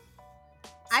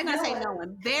 I'm going to say no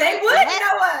one. They would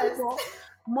know us.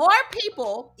 More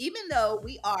people, even though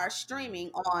we are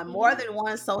streaming on more than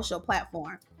one social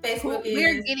platform, we're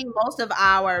getting most of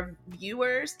our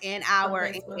viewers and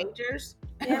our engagers.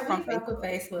 Yeah, we fuck with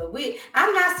Facebook.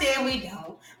 I'm not saying we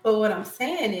don't, but what I'm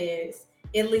saying is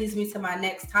it leads me to my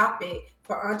next topic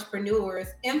for entrepreneurs,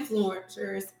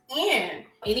 influencers, and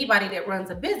anybody that runs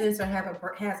a business or has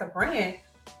a brand.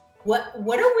 What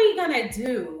are we gonna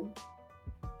do?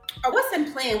 Or what's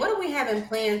in plan? What do we have in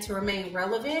plan to remain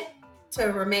relevant, to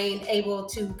remain able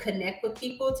to connect with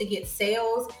people, to get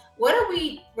sales? What are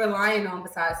we relying on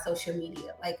besides social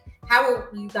media? Like, how are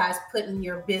you guys putting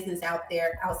your business out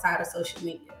there outside of social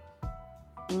media?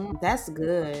 That's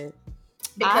good.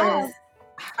 Because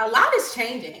a lot is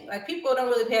changing. Like, people don't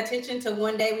really pay attention to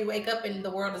one day we wake up and the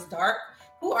world is dark.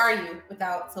 Who are you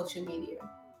without social media?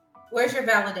 Where's your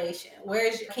validation?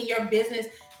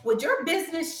 Would your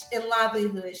business and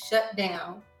livelihood shut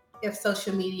down if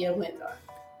social media went dark?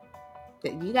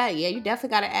 You definitely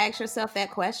got to ask yourself that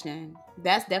question.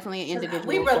 That's definitely an individual.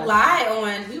 We rely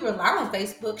on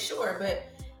Facebook, sure, but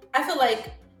I feel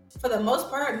like for the most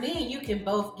part, me and you can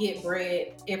both get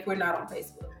bread if we're not on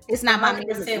Facebook. It's not my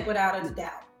 100% without a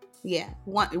doubt. Yeah,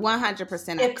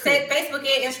 100%. If Facebook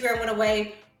and Instagram went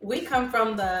away, we come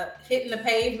from the hitting the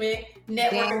pavement,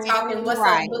 networking, talking, what's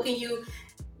up, booking you.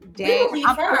 Damn,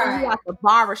 I'm pulling you out the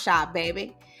barbershop,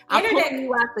 baby. I'm pulling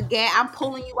you out the gas. I'm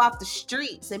pulling you off the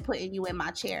streets and putting you in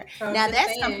my chair. Now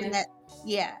that's something that,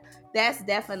 that's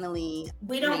definitely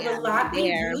we don't rely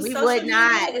there. We would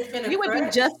not. We would be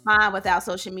just fine without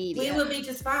social media. We would be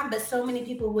just fine, but so many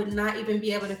people would not even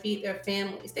be able to feed their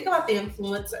families. Think about the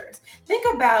influencers. Think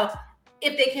about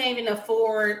if they can't even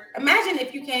afford. Imagine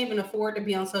if you can't even afford to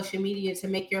be on social media to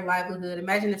make your livelihood.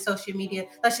 Imagine if social media.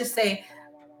 Let's just say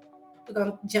we're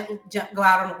gonna go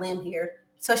out on a limb here.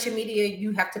 Social media,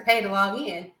 you have to pay to log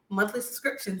in, monthly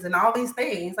subscriptions, and all these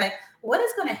things. Like, what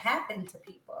is going to happen to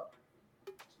people?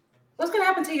 What's going to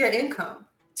happen to your income?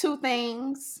 Two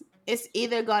things. It's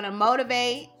either going to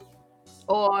motivate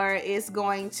or it's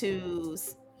going to...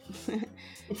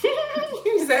 you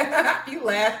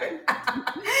laughing.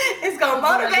 It's going to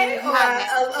motivate or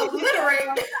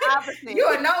obliterate. You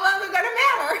are no longer going to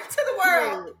matter to the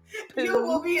world. You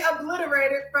will be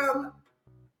obliterated from...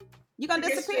 You're going to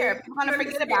disappear. People are going to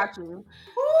forget about you.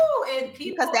 Ooh, and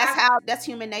people, because that's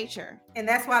human nature. And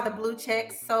that's why the blue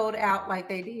checks sold out like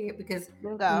they did, because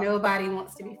nobody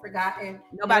wants to be forgotten.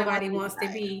 Nobody wants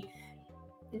to be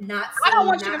not seen, I don't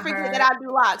want you to forget that I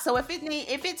do locks. So if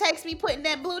it takes me putting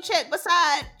that blue check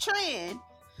beside Trend,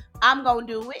 I'm going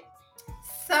to do it.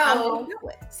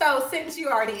 So since you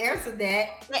already answered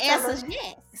that. The answer is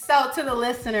yes. So to the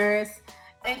listeners,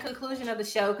 in conclusion of the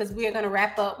show, because we are going to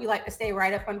wrap up, we like to stay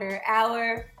right up under an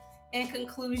hour. In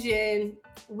conclusion,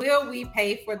 will we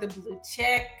pay for the blue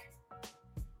check,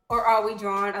 or are we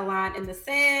drawing a line in the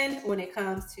sand when it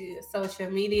comes to social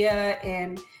media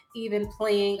and even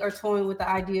playing or toying with the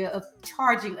idea of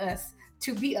charging us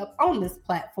to be up on this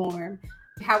platform?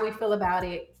 How we feel about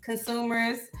it,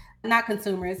 not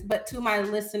consumers, but to my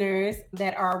listeners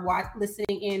that are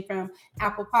listening in from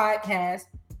Apple Podcasts,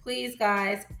 please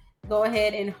guys, go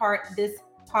ahead and heart this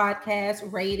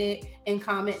podcast, rate it, and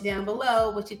comment down below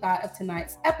what you thought of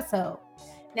tonight's episode.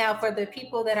 Now, for the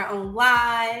people that are on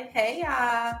live, hey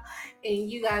y'all,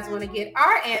 and you guys want to get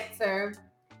our answer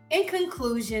in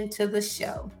conclusion to the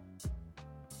show.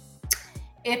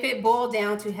 If it boiled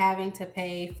down to having to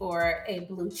pay for a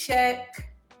blue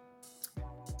check,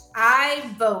 I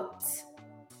vote.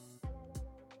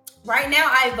 Right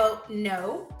now, I vote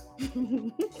no.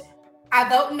 I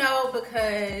vote no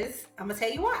because, I'm going to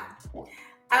tell you why.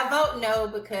 I vote no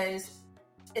because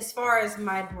as far as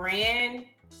my brand,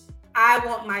 I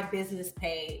want my business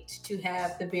page to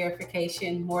have the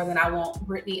verification more than I want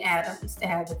Brittany Adams to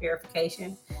have the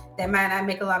verification. That might not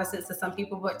make a lot of sense to some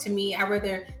people, but to me, I'd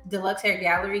rather Deluxe Hair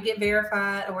Gallery get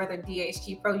verified or whether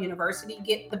DHG Pro University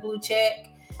get the blue check.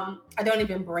 I don't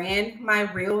even brand my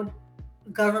real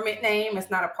government name. It's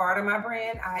not a part of my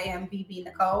brand. I am BB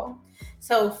Nicole.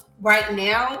 So right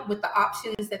now, with the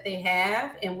options that they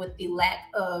have and with the lack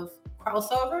of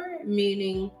crossover,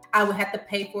 meaning I would have to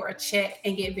pay for a check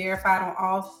and get verified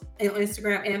on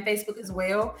Instagram and Facebook as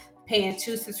well, paying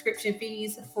 2 subscription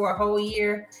fees for a whole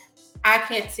year. I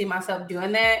can't see myself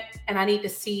doing that. And I need to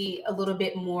see a little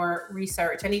bit more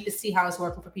research. I need to see how it's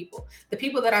working for people. The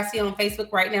people that I see on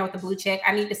Facebook right now with the blue check,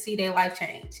 I need to see their life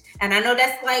change. And I know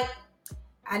that's a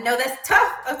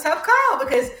tough call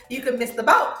because you could miss the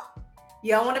boat.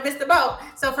 You don't want to miss the boat.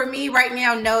 So for me right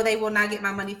now, no, they will not get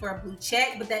my money for a blue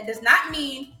check, but that does not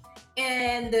mean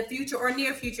in the future or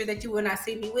near future that you will not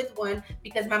see me with one,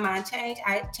 because my mind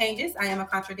changes. I am a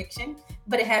contradiction,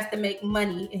 but it has to make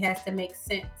money. It has to make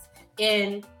sense.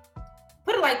 And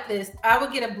put it like this, I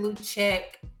would get a blue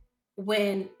check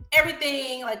when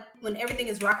everything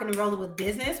is rocking and rolling with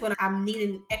business, when I'm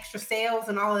needing extra sales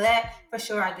and all of that, for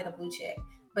sure I get a blue check.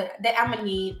 But I'm gonna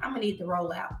need the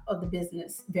rollout of the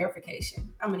business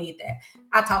verification. I'm gonna need that.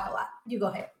 I talk a lot. You go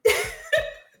ahead.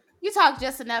 You talk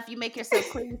just enough. You make yourself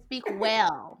clear. You speak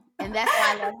well, and that's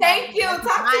why I love Thank you.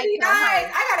 Talk to me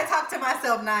nice. I gotta talk to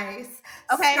myself nice.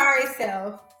 Okay. Sorry,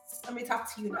 self. Let me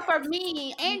talk to you now. For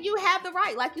me, and you have the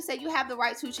right, like you said, you have the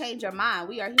right to change your mind.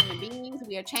 We are human beings.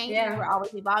 We are changing. Yeah. We're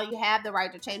always evolving. You have the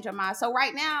right to change your mind. So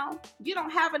right now, you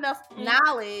don't have enough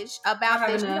knowledge about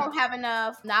this. You don't have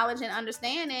enough knowledge and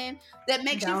understanding that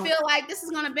makes you feel like this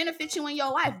is going to benefit you in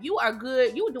your life. You are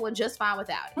good. You're doing just fine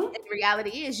without it. And the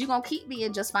reality is you're going to keep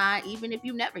being just fine even if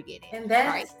you never get it. And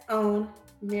that's on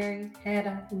Mary Had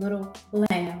a Little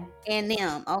Lamb. And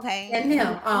them, okay? And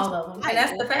them, all of them. And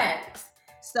that's the facts.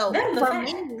 So for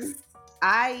me,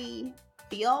 I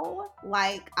feel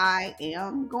like I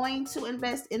am going to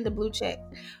invest in the blue check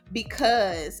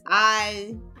because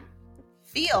I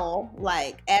feel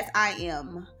like as I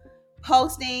am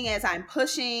posting as I'm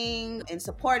pushing and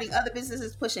supporting other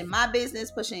businesses, pushing my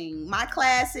business, pushing my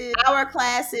classes, our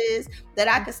classes, that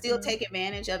I could still take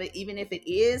advantage of it, even if it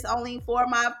is only for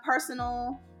my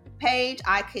personal page.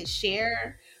 I could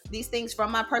share these things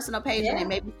from my personal page and it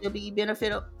maybe still be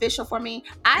beneficial for me.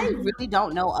 I really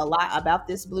don't know a lot about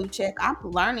this blue check. I'm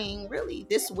learning really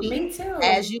this week. Me too.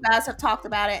 As you guys have talked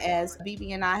about it, as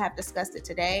BB and I have discussed it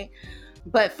today.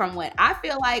 But from what I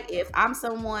feel like, if I'm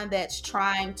someone that's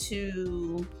trying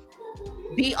to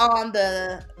be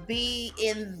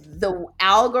in the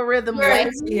algorithm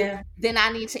way, then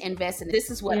I need to invest in it.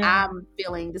 This is what I'm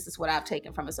feeling. This is what I've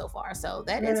taken from it so far. So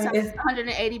that is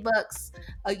 $180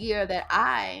 a year that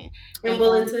I am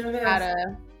willing to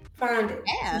invest. Find it.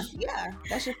 Yeah.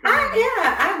 That's your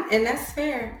and that's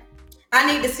fair.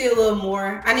 I need to see a little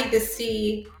more. I need to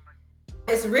see.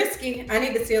 It's risky. I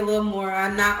need to see a little more.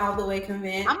 I'm not all the way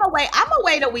convinced. I'm gonna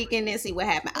wait a weekend and see what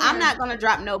happens. I'm not gonna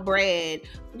drop no bread.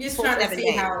 Just trying to see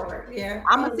how it works.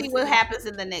 I'm gonna see what happens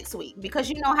in the next week, because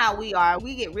you know how we are.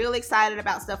 We get real excited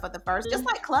about stuff at the first, just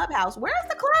like Clubhouse. Where's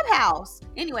the Clubhouse?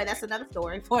 Anyway, that's another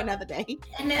story for another day.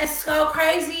 And that's so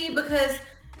crazy because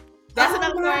that's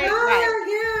another story.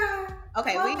 Right. Yeah.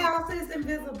 Okay. Clubhouse is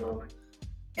invisible.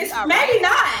 It's maybe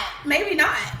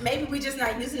not. Maybe we're just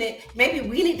not using it. Maybe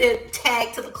we need to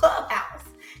tag to the Clubhouse.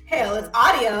 Hell, it's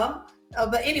audio.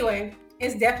 But anyway,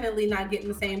 it's definitely not getting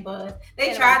the same buzz.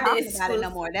 They tried this about it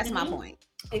no more. That's my point.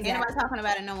 Exactly. Ain't nobody talking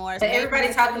about it no more. So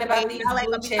everybody talking about these y'all ain't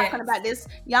blue gonna be talking about this.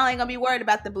 Y'all ain't gonna be worried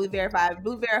about the Blue Verified.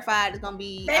 Blue Verified is gonna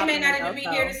be. They may not even be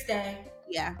here to stay.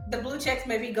 Yeah. The blue checks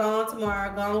may be gone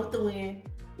tomorrow. Gone with the wind.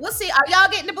 We'll see. Are y'all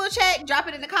getting the blue check? Drop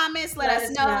it in the comments. Let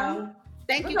us know.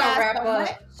 Thank you guys so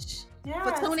much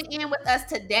for tuning in with us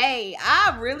today.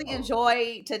 I really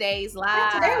enjoyed today's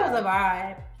live. Today was a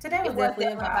vibe. Today was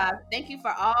definitely a vibe. Thank you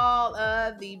for all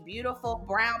of the beautiful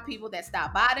brown people that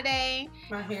stopped by today.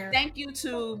 My hair. Thank you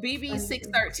to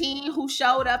BB613 who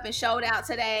showed up and showed out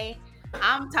today.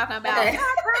 I'm talking about I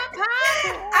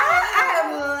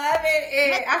love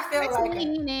it. I feel like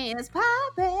it's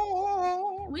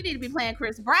popping. We need to be playing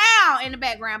Chris Brown in the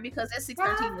background because that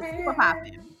 613 is super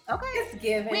popping. Okay. It's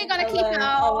giving. We ain't gonna keep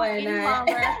y'all any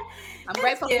longer. I'm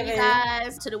grateful for you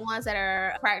guys, to the ones that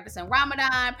are practicing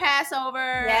Ramadan,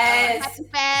 Passover. Yes. Happy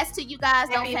fast to you guys.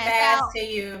 Happy Don't pass fast out. to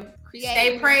you.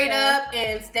 Stay prayed up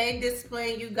and stay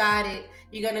disciplined. You got it.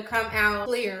 You're gonna come out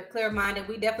clear-minded.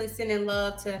 We definitely send in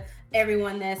love to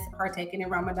everyone that's partaking in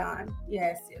Ramadan.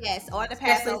 Yes, or the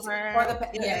Passover,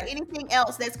 anything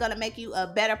else that's going to make you a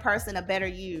better person, a better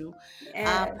you.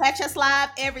 Catch us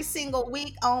live every single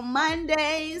week on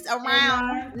Mondays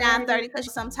around 9:30,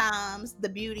 because sometimes the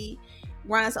beauty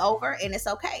runs over, and it's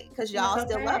okay because y'all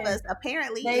still love us.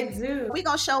 Apparently, they do. We're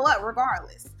going to show up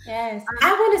regardless. Yes.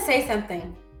 I want to say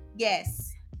something.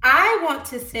 Yes. I want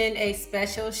to send a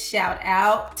special shout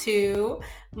out to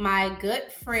my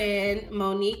good friend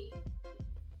Monique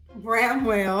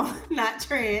Bramwell, not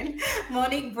Trend.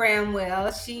 Monique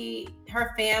Bramwell.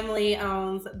 Her family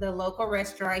owns the local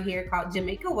restaurant here called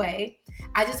Jamaica Way.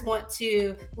 I just want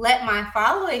to let my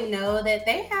following know that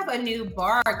they have a new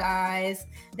bar, guys.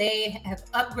 They have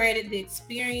upgraded the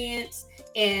experience,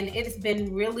 and it has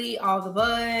been really all the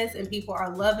buzz, and people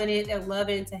are loving it. They're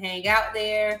loving to hang out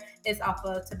there. It's off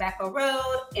of Tobacco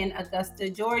Road in Augusta,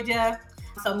 Georgia.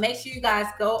 So make sure you guys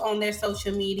go on their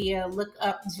social media, look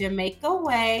up Jamaica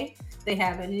Way. They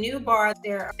have a new bar.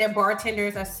 Their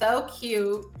bartenders are so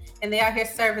cute, and they are here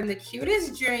serving the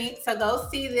cutest drinks. So go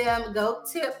see them, go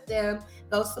tip them,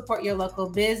 go support your local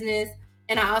business.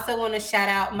 And I also want to shout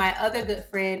out my other good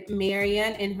friend,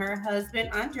 Marian, and her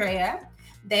husband, Andrea.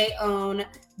 They own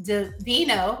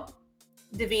Divino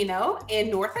in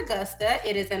North Augusta.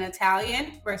 It is an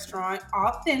Italian restaurant,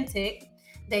 authentic.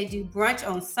 They do brunch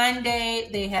on Sunday.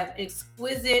 They have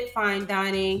exquisite fine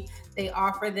dining. They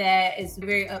offer that. It's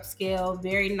very upscale,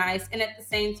 very nice, and at the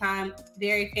same time,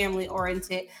 very family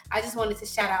oriented. I just wanted to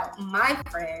shout out my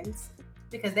friends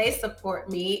because they support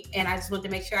me, and I just wanted to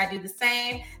make sure I do the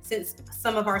same, since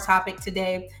some of our topic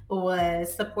today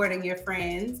was supporting your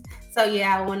friends. So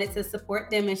yeah, I wanted to support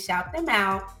them and shout them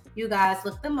out. You guys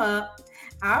look them up.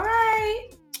 All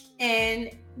right.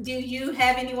 And do you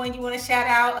have anyone you want to shout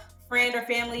out? Friend or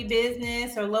family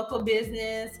business or local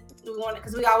business?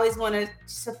 Because we always want to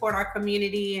support our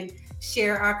community and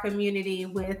share our community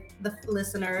with the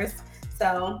listeners.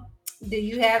 So do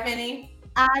you have any?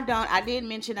 I don't. I did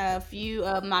mention a few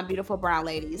of my beautiful brown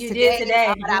ladies. You did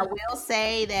today. But I will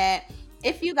say that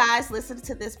if you guys listen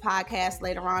to this podcast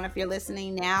later on, if you're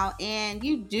listening now and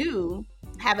you do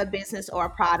have a business or a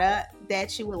product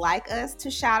that you would like us to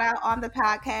shout out on the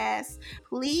podcast,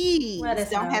 please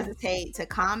don't hesitate to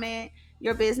comment,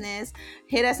 your business,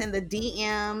 hit us in the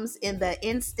DMs, in the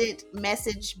instant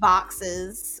message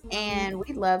boxes, and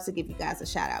we'd love to give you guys a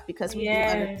shout out, because we do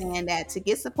understand that to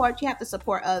get support, you have to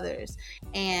support others,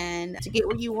 and to get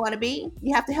where you want to be,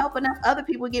 you have to help enough other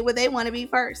people get where they want to be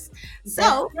first.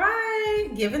 So that's right,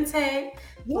 give and take.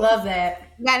 Love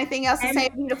that. You got anything else to say,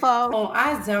 beautiful? Oh,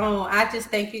 I don't. I just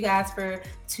thank you guys for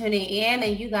tuning in,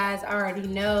 and you guys already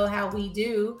know how we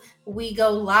do. We go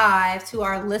live to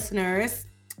our listeners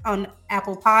on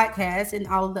Apple Podcasts and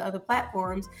all of the other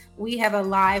platforms. We have a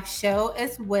live show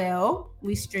as well.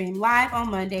 We stream live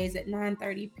on Mondays at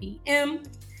 9:30 p.m.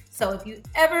 So if you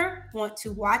ever want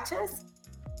to watch us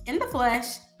in the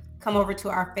flesh, come over to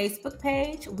our Facebook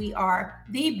page. We are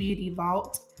The Beauty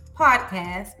Vault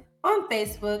Podcast on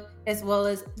Facebook, as well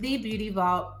as The Beauty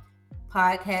Vault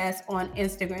Podcast on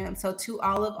Instagram. So to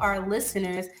all of our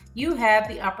listeners, you have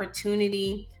the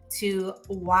opportunity to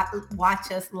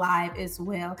watch us live as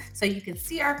well. So you can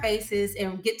see our faces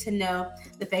and get to know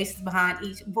the faces behind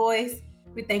each voice.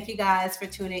 We thank you guys for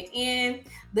tuning in.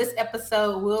 This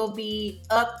episode will be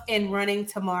up and running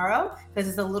tomorrow, because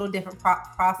it's a little different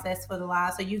process for the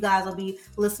live. So you guys will be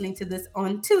listening to this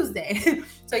on Tuesday.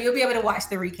 So you'll be able to watch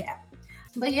the recap.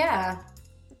 But yeah,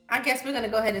 I guess we're going to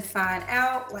go ahead and sign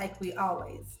out like we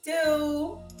always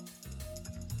do.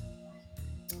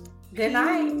 Good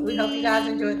night. We hope you guys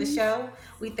enjoyed the show.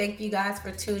 We thank you guys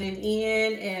for tuning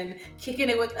in and kicking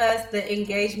it with us. The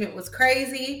engagement was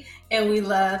crazy, and we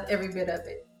love every bit of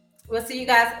it. We'll see you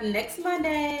guys next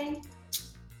Monday.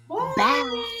 Bye.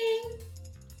 Bye.